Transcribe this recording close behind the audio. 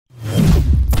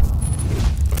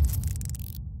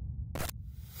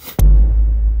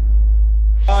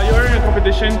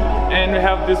session and we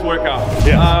have this workout.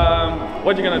 Yes.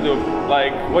 What you gonna do?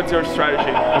 Like, what's your strategy?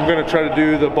 I'm gonna try to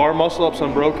do the bar muscle ups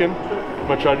unbroken. I'm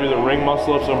gonna try to do the ring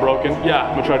muscle ups unbroken. Yeah.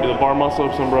 I'm gonna try to do the bar muscle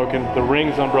ups unbroken, the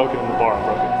rings unbroken, and the bar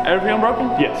unbroken. Everything unbroken?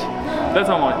 Yes. That's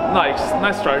on one.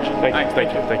 Nice strategy. Thank you. It's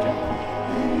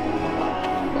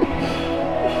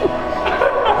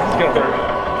gonna hurt.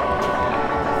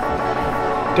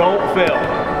 Don't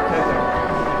fail.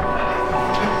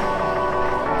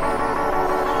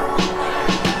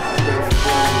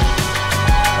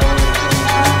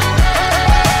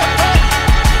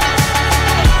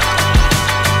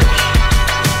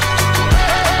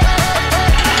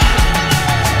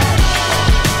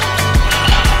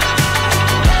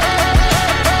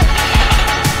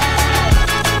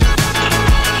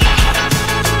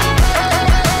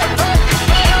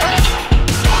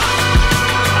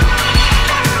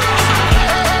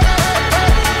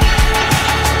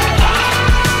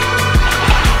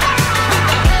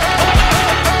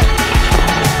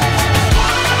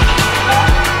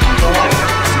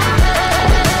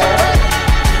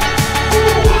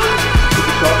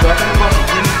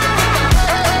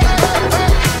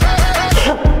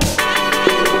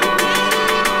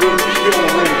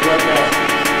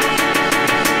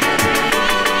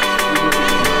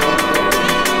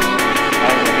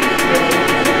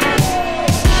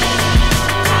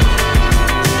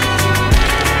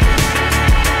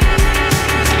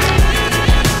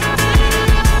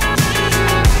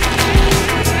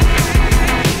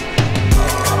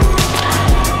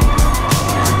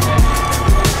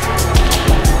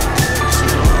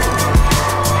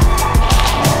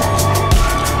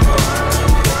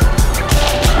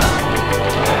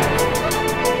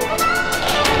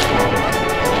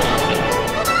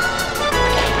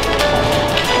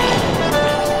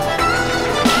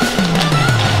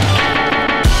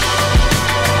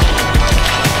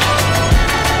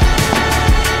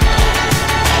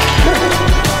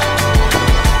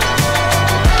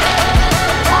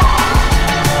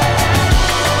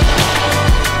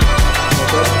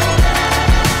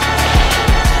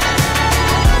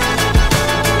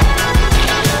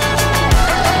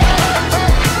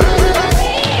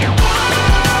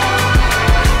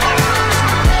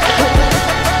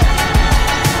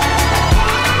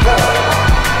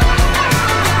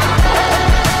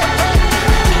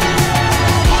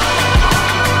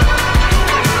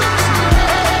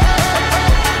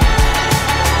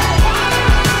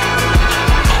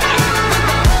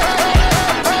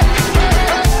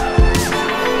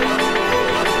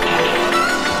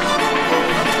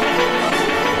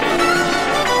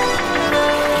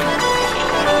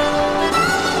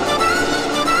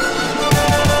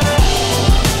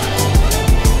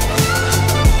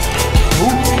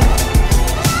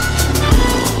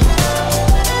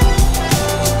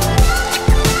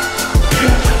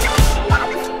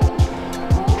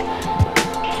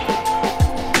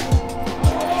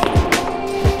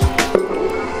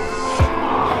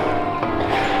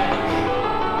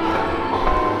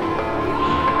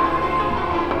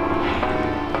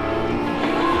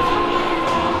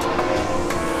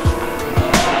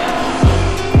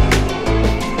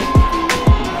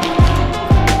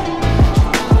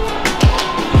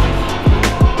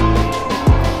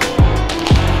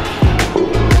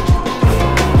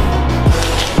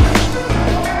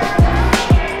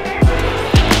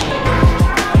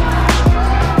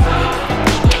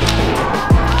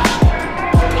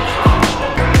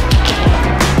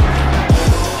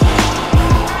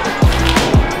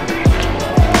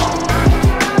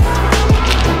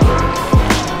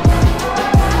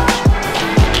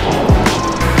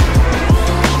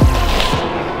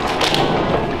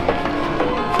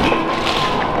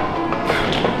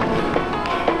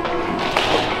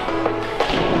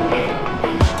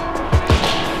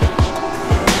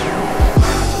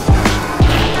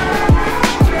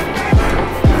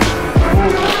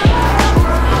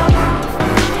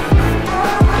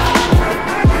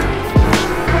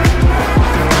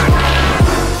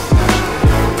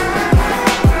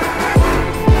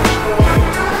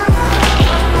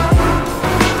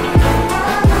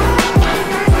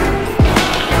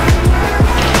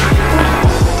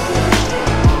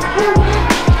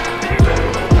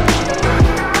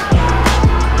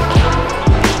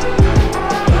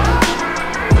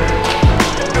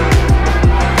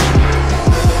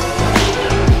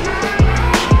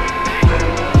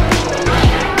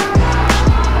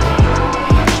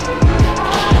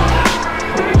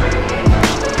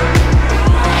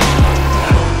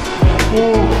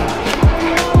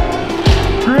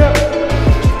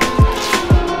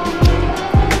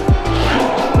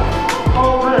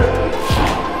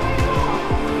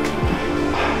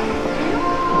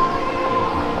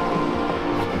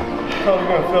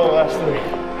 feel the last 3.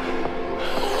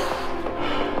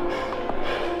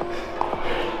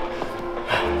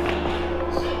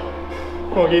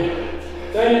 Come on, Gee.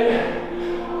 Dang it.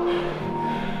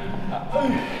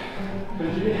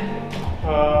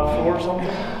 4 something,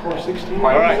 416. All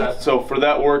right, so for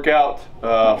that workout,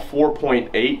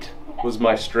 4.8 was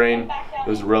my strain. It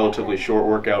was a relatively short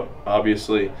workout,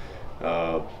 obviously,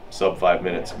 sub 5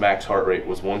 minutes. Max heart rate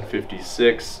was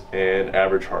 156 and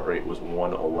average heart rate was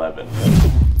 111.